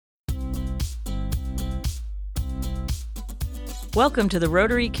Welcome to the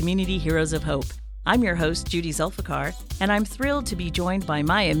Rotary Community Heroes of Hope. I'm your host, Judy Zulfikar, and I'm thrilled to be joined by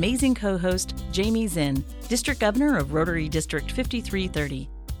my amazing co-host, Jamie Zinn, District Governor of Rotary District 5330.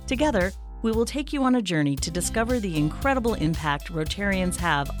 Together, we will take you on a journey to discover the incredible impact Rotarians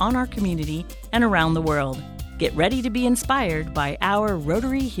have on our community and around the world. Get ready to be inspired by our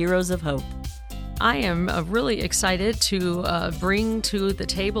Rotary Heroes of Hope. I am really excited to bring to the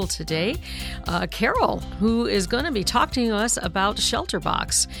table today Carol, who is going to be talking to us about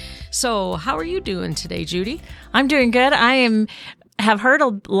ShelterBox. So how are you doing today, Judy? I'm doing good. Have heard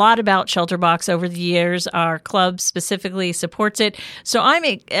a lot about ShelterBox over the years. Our club specifically supports it. So I'm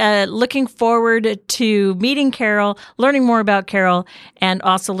looking forward to meeting Carol, learning more about Carol, and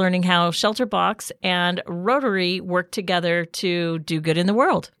also learning how ShelterBox and Rotary work together to do good in the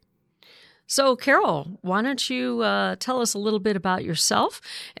world. So, Carol, why don't you tell us a little bit about yourself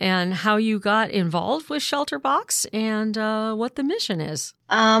and how you got involved with ShelterBox and what the mission is?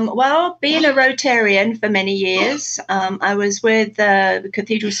 Well, being a Rotarian for many years, I was with the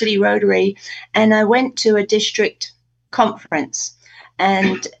Cathedral City Rotary, and I went to a district conference.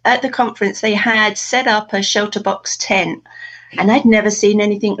 And at the conference, they had set up a ShelterBox tent, and I'd never seen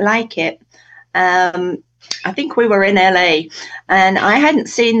anything like it. I think we were in LA, and I hadn't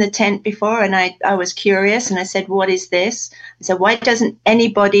seen the tent before, and I was curious, and I said, what is this? I said, why doesn't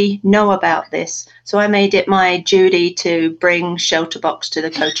anybody know about this? So I made it my duty to bring ShelterBox to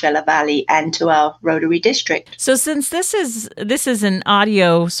the Coachella Valley and to our Rotary District. So since this is an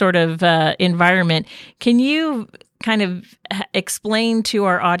audio sort of environment, can you kind of explain to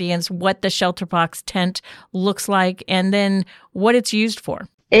our audience what the ShelterBox tent looks like and then what it's used for?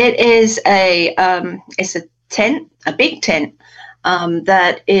 It is it's a tent, a big tent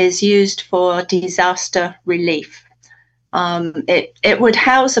that is used for disaster relief. It would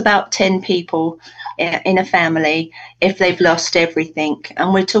house about 10 people in a family if they've lost everything.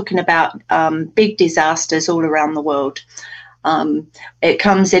 And we're talking about big disasters all around the world. It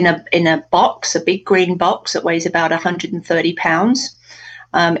comes in a box, a big green box that weighs about 130 pounds.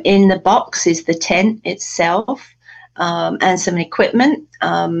 In the box is the tent itself. And some equipment,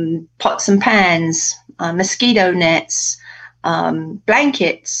 pots and pans, mosquito nets,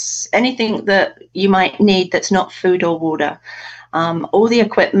 blankets, anything that you might need that's not food or water. All the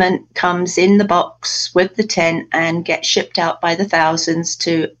equipment comes in the box with the tent and gets shipped out by the thousands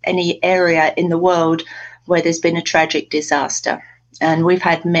to any area in the world where there's been a tragic disaster. And we've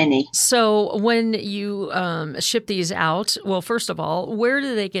had many. So when you ship these out, well, first of all, where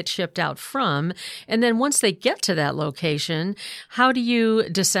do they get shipped out from? And then once they get to that location, how do you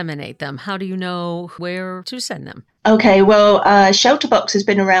disseminate them? How do you know where to send them? Okay, well, ShelterBox has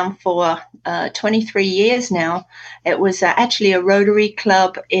been around for 23 years now. It was actually a Rotary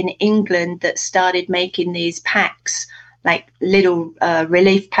club in England that started making these packs, like little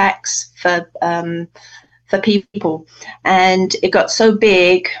relief packs for people, and it got so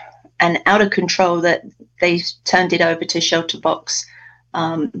big and out of control that they turned it over to ShelterBox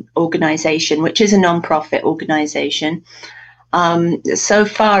organization, which is a non-profit organization. So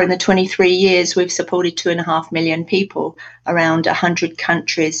far in the 23 years, we've supported 2.5 million people around 100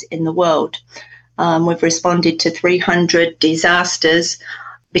 countries in the world. We've responded to 300 disasters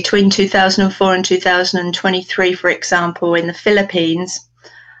between 2004 and 2023, for example, in the Philippines.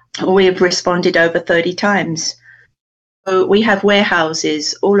 We've responded over 30 times. So we have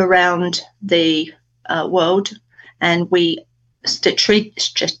warehouses all around the world, and we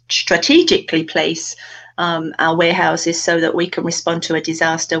strategically place our warehouses so that we can respond to a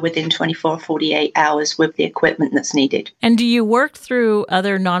disaster within 24 or 48 hours with the equipment that's needed. And do you work through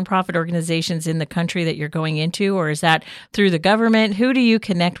other nonprofit organizations in the country that you're going into, or is that through the government? Who do you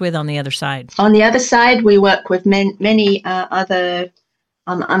connect with on the other side? On the other side, we work with many other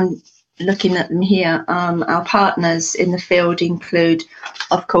I'm looking at them here. Our partners in the field include,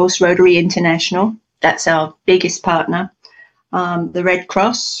 of course, Rotary International. That's our biggest partner. The Red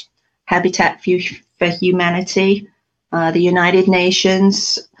Cross, Habitat for Humanity, the United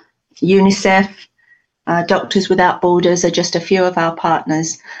Nations, UNICEF, Doctors Without Borders are just a few of our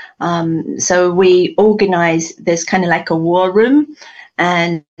partners. So we organize, there's kind of like a war room,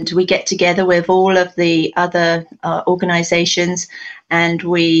 and we get together with all of the other organizations, and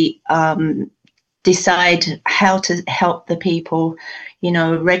we decide how to help the people. You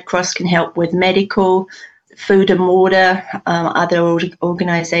know, Red Cross can help with medical, food and water. Other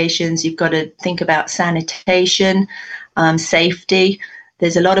organizations, you've got to think about sanitation, safety.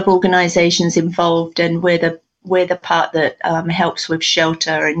 There's a lot of organizations involved, and we're the part that helps with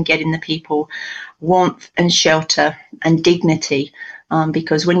shelter and getting the people warmth and shelter and dignity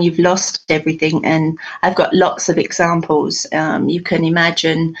because when you've lost everything, and I've got lots of examples, you can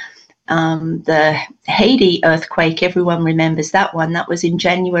imagine the Haiti earthquake. Everyone remembers that one. That was in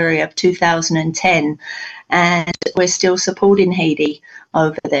January of 2010, and we're still supporting Haiti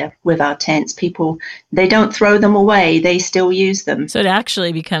over there with our tents. People, they don't throw them away. They still use them. So it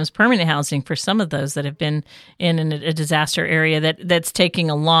actually becomes permanent housing for some of those that have been in a disaster area that's taking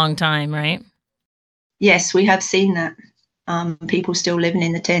a long time, right? Yes, we have seen that. People still living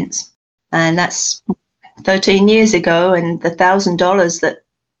in the tents. And that's 13 years ago, and the $1,000 that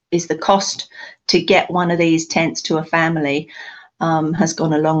is the cost to get one of these tents to a family has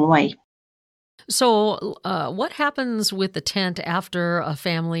gone a long way. So what happens with the tent after a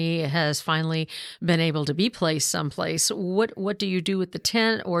family has finally been able to be placed someplace? What do you do with the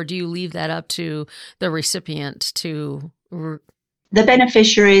tent, or do you leave that up to the recipient to... The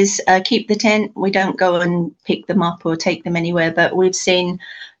beneficiaries keep the tent. We don't go and pick them up or take them anywhere, but we've seen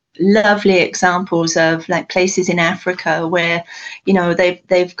lovely examples of like places in Africa where, you know,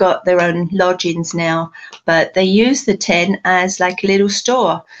 they've got their own lodgings now, but they use the tent as like a little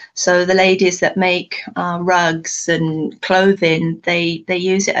store. So the ladies that make rugs and clothing, they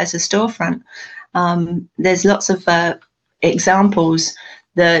use it as a storefront. There's lots of examples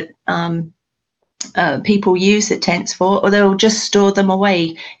that people use the tents for, or they'll just store them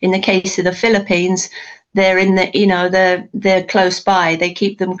away. In the case of the Philippines, they're in the, you know, they're close by. They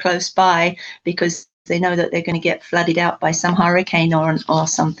keep them close by because they know that they're going to get flooded out by some hurricane or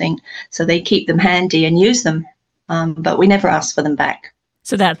something. So they keep them handy and use them. But we never ask for them back.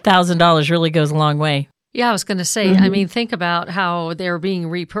 So that $1,000 really goes a long way. Yeah, I was going to say, I mean, think about how they're being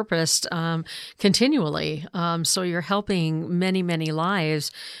repurposed continually. So you're helping many, many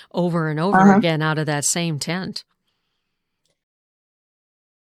lives over and over again out of that same tent.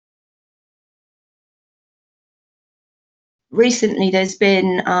 Recently, there's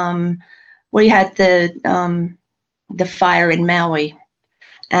been, we had the fire in Maui,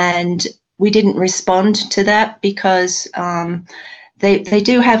 and we didn't respond to that because they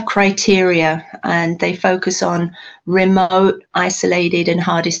do have criteria, and they focus on remote, isolated, and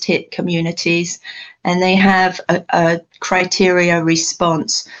hardest hit communities, and they have a criteria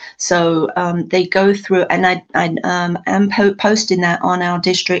response. So they go through, and I am posting that on our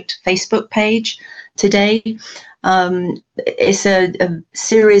district Facebook page today. It's a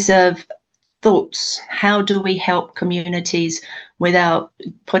series of thoughts. How do we help communities without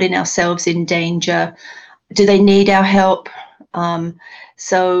putting ourselves in danger? Do they need our help?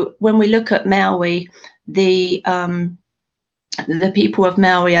 So when we look at Maui, the people of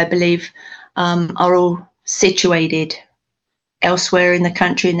Maui, I believe, are all situated elsewhere in the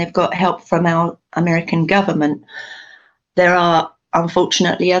country, and they've got help from our American government. There are,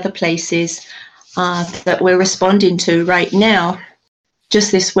 unfortunately, other places that we're responding to right now.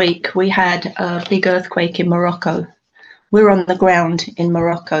 Just this week, we had a big earthquake in Morocco. We're on the ground in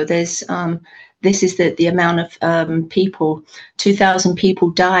Morocco. There's this is the amount of people. 2,000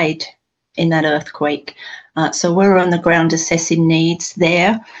 people died in that earthquake. So we're on the ground assessing needs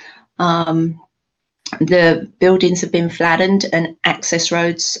there. The buildings have been flattened, and access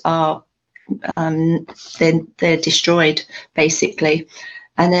roads are they're destroyed basically.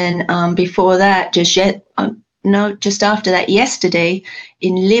 And then before that, just after that, yesterday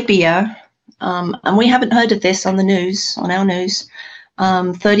in Libya, and we haven't heard of this on the news, on our news,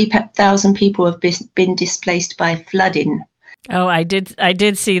 30,000 people have been displaced by flooding. Oh, I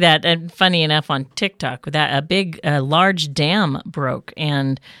did see that, and funny enough, on TikTok, that a large dam broke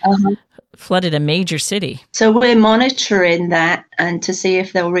and flooded a major city. So we're monitoring that, and to see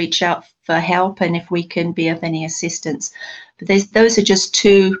if they'll reach out for help and if we can be of any assistance. But those are just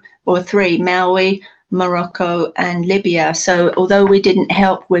 2 or 3: Maui, Morocco, and Libya. So although we didn't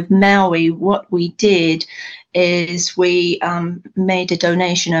help with Maui, what we did is we made a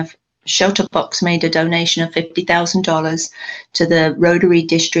donation of ShelterBox made a donation of $50,000 to the Rotary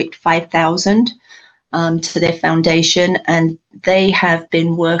District 5,000 to their foundation, and they have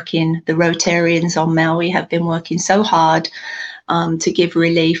been working. The Rotarians on Maui have been working so hard to give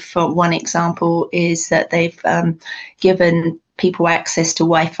relief. For one example is that they've given people access to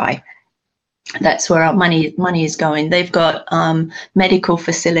Wi-Fi. That's where our money is going. They've got medical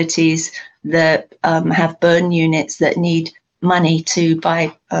facilities that have burn units that need money to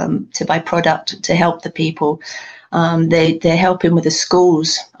buy product to help the people. They're helping with the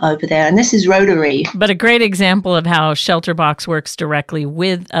schools over there, and this is Rotary. But a great example of how ShelterBox works directly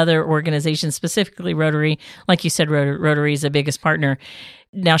with other organizations, specifically Rotary. Like you said, Rotary is the biggest partner.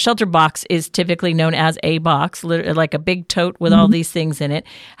 Now, ShelterBox is typically known as a box, like a big tote with all these things in it.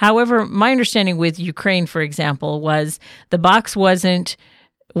 However, my understanding with Ukraine, for example, was the box wasn't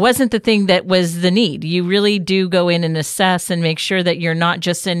the thing that was the need. You really do go in and assess and make sure that you're not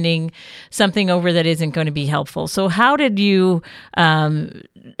just sending something over that isn't going to be helpful. So how were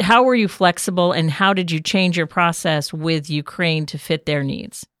you flexible, and how did you change your process with Ukraine to fit their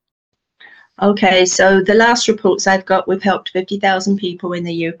needs? Okay, so the last reports I've got, we've helped 50,000 people in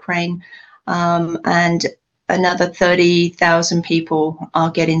the Ukraine, and another 30,000 people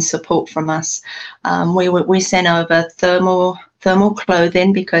are getting support from us. We sent over thermal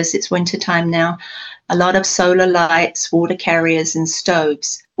clothing because it's wintertime now, a lot of solar lights, water carriers, and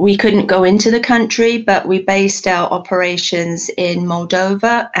stoves. We couldn't go into the country, but we based our operations in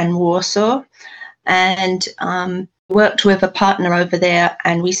Moldova and Warsaw, and worked with a partner over there,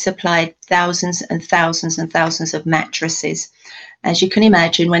 and we supplied thousands and thousands and thousands of mattresses. As you can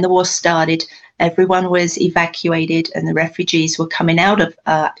imagine, when the war started, everyone was evacuated and the refugees were coming out of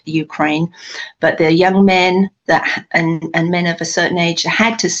Ukraine, but the young men and men of a certain age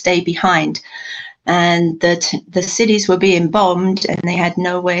had to stay behind, and the cities were being bombed and they had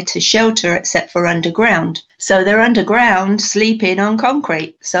nowhere to shelter except for underground. So they're underground sleeping on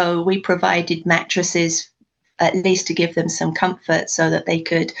concrete. So we provided mattresses at least to give them some comfort so that they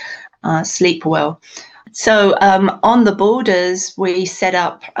could sleep well. So on the borders, we set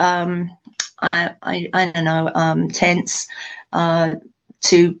up, tents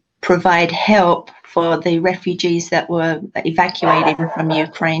to provide help for the refugees that were evacuating from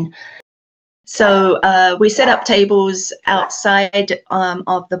Ukraine. So we set up tables outside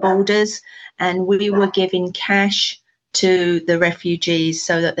of the borders, and we were giving cash to the refugees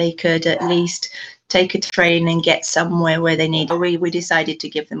so that they could at least take a train and get somewhere where they need. We decided to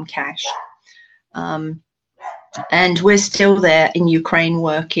give them cash. And we're still there in Ukraine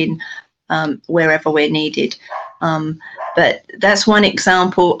working wherever we're needed. But that's one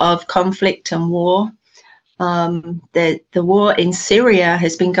example of conflict and war. The war in Syria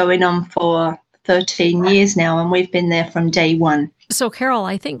has been going on for 13 years now, and we've been there from day one. So, Carol,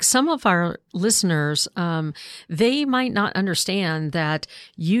 I think some of our listeners, they might not understand that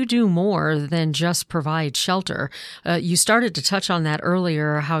you do more than just provide shelter. You started to touch on that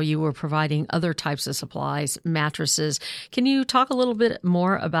earlier, how you were providing other types of supplies, mattresses. Can you talk a little bit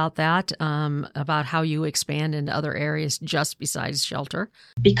more about that, about how you expand into other areas just besides shelter?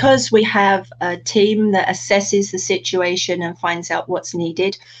 Because we have a team that assesses the situation and finds out what's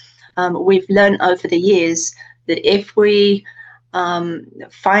needed, we've learned over the years that if we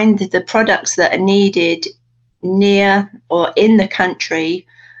find the products that are needed near or in the country,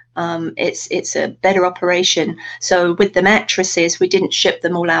 it's a better operation. So with the mattresses, we didn't ship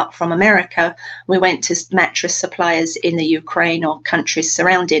them all out from America. We went to mattress suppliers in the Ukraine or countries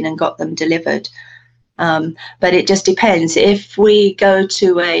surrounding and got them delivered. But it just depends. If we go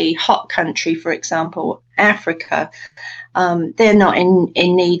to a hot country, for example, Africa, they're not in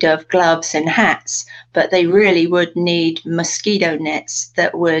need of gloves and hats, but they really would need mosquito nets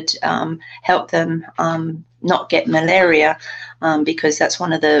that would help them not get malaria, because that's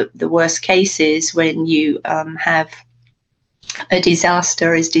one of the worst cases when you have a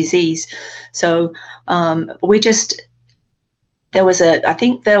disaster is disease. So I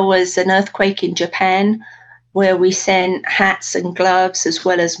think there was an earthquake in Japan where we sent hats and gloves as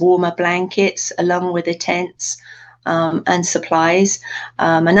well as warmer blankets along with the tents and supplies.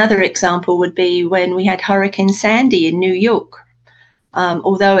 Another example would be when we had Hurricane Sandy in New York.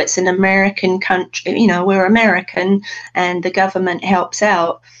 Although it's an American country, we're American and the government helps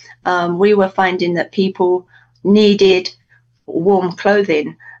out, we were finding that people needed warm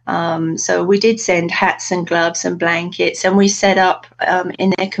clothing. So we did send hats and gloves and blankets, and we set up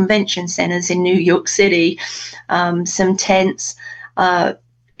in their convention centers in New York City some tents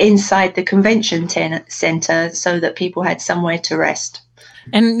inside the convention center so that people had somewhere to rest.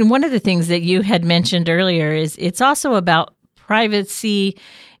 And one of the things that you had mentioned earlier is it's also about privacy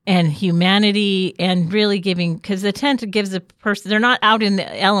and humanity and really giving, because the tent gives a person, they're not out in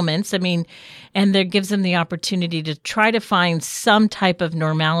the elements, and that gives them the opportunity to try to find some type of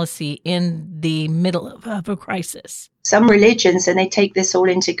normalcy in the middle of a crisis. Some religions, and they take this all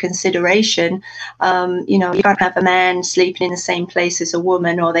into consideration, you can't have a man sleeping in the same place as a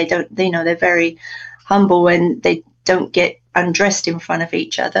woman, or they're very humble, and don't get undressed in front of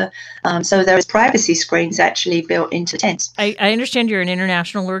each other. So there's privacy screens actually built into tents. I understand you're an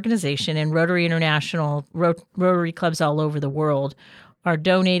international organization, and Rotary International, Rotary clubs all over the world are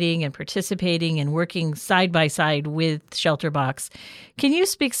donating and participating and working side by side with ShelterBox. Can you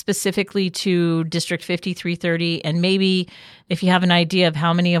speak specifically to District 5330, and maybe if you have an idea of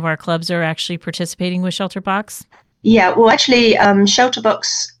how many of our clubs are actually participating with ShelterBox? Yeah, well, actually,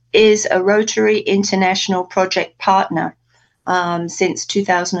 ShelterBox is a Rotary International project partner since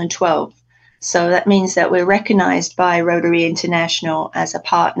 2012. So that means that we're recognized by Rotary International as a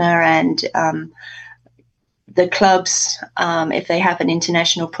partner, and the clubs, if they have an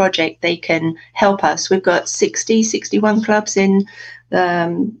international project, they can help us. We've got 61 clubs in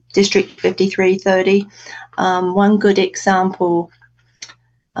District 5330. One good example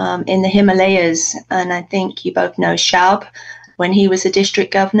in the Himalayas, and I think you both know Shab, when he was a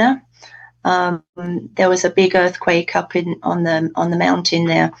district governor, there was a big earthquake up on the mountain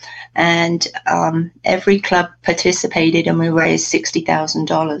there, and every club participated, and we raised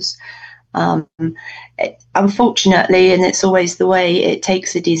 $60,000. Unfortunately, and it's always the way, it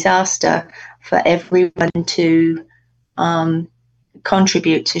takes a disaster for everyone to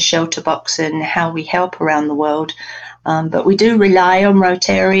contribute to ShelterBox and how we help around the world. But we do rely on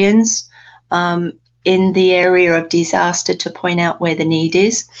Rotarians in the area of disaster to point out where the need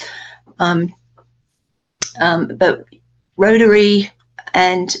is. But Rotary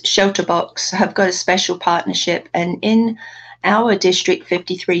and ShelterBox have got a special partnership, and in our District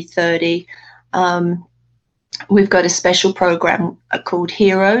 5330, we've got a special program called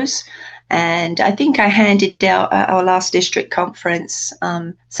Heroes, and I think I handed out at our last district conference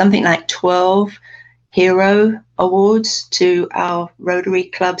something like 12 hero awards to our Rotary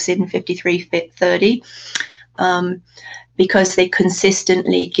clubs in 5330 because they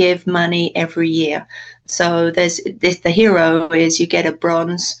consistently give money every year. So the hero is you get a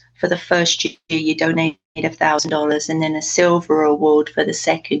bronze for the first year, you donate $1,000, and then a silver award for the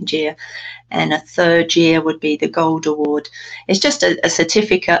second year, and a third year would be the gold award. It's just a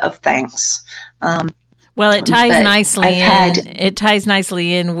certificate of thanks. Well, it ties nicely in. It ties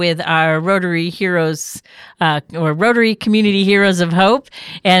nicely in with our Rotary Heroes or Rotary Community Heroes of Hope,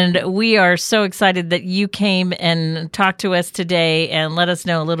 and we are so excited that you came and talked to us today and let us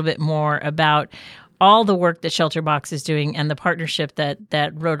know a little bit more about all the work that ShelterBox is doing and the partnership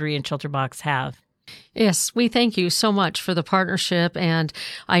that Rotary and ShelterBox have. Yes, we thank you so much for the partnership, and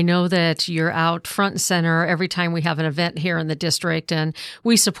I know that you're out front and center every time we have an event here in the district, and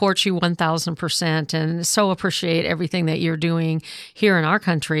we support you 1,000% and so appreciate everything that you're doing here in our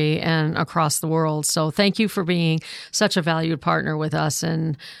country and across the world. So thank you for being such a valued partner with us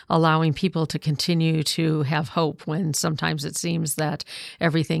and allowing people to continue to have hope when sometimes it seems that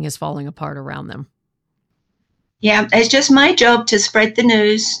everything is falling apart around them. Yeah, it's just my job to spread the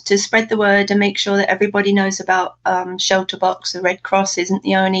news, to spread the word, and make sure that everybody knows about ShelterBox. The Red Cross isn't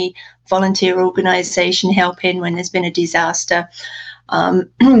the only volunteer organization helping when there's been a disaster. I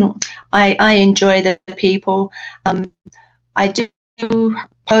enjoy the people. I do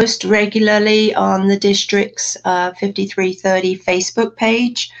post regularly on the district's 5330 Facebook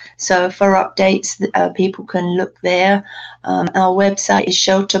page. So for updates, people can look there. Our website is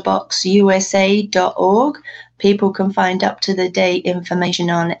shelterboxusa.org. People can find up-to-the-date information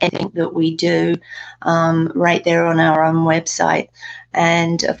on anything that we do right there on our own website.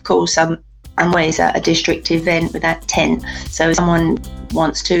 And, of course, I'm always at a district event with that tent. So if someone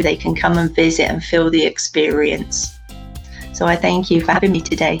wants to, they can come and visit and feel the experience. So I thank you for having me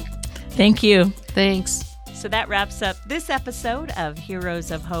today. Thank you. Thanks. So that wraps up this episode of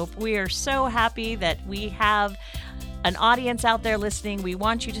Heroes of Hope. We are so happy that we have an audience out there listening. We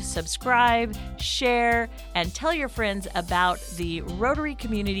want you to subscribe, share, and tell your friends about the Rotary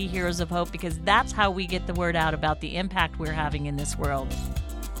Community Heroes of Hope, because that's how we get the word out about the impact we're having in this world.